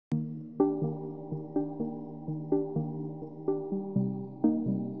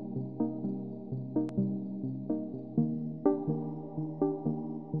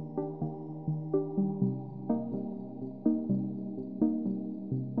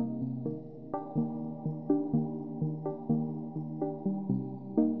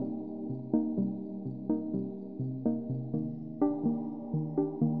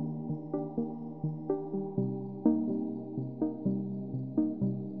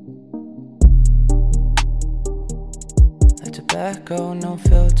tobacco, no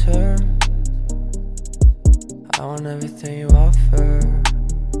filter. I want everything you offer,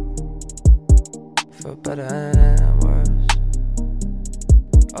 for better and worse.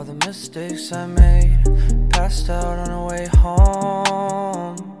 All the mistakes I made, passed out on the way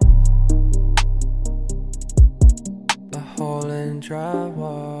home. A hole in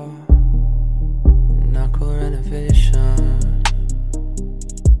drywall, knuckle renovation.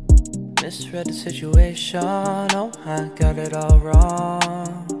 Misread the situation, oh, I got it all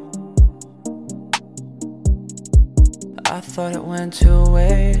wrong. I thought it went two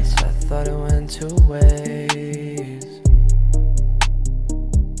ways, I thought it went two ways.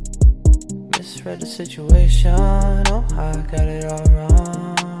 Misread the situation, oh, I got it all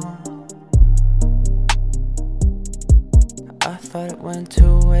wrong. I thought it went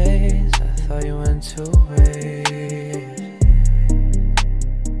two ways, I thought you went two ways.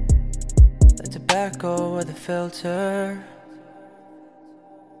 The tobacco with a filter.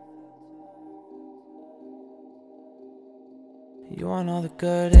 You want all the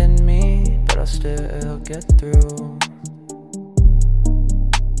good in me, but I'll still get through.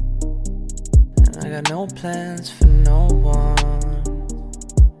 And I got no plans for no one.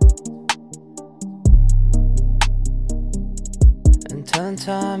 And telling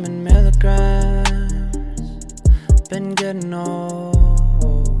time in milligrams, been getting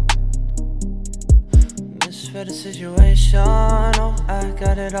old. Misread the situation, oh, I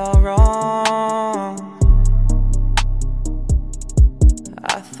got it all wrong.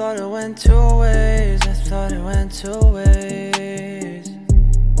 I thought it went two ways, I thought it went two ways.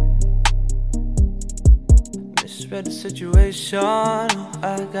 Misread the situation, oh,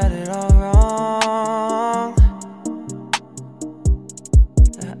 I got it all wrong.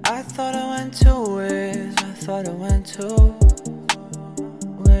 I thought it went two ways, I thought it went two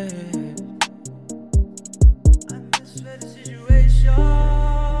ways. I misread the situation,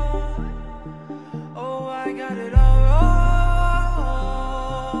 oh, I got it all wrong.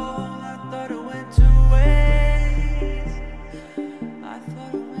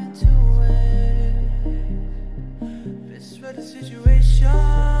 The situation,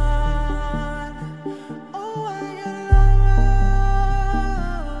 oh, I got it all wrong.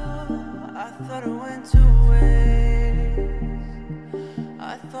 I thought it went two ways, I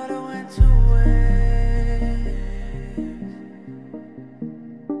thought it went two ways.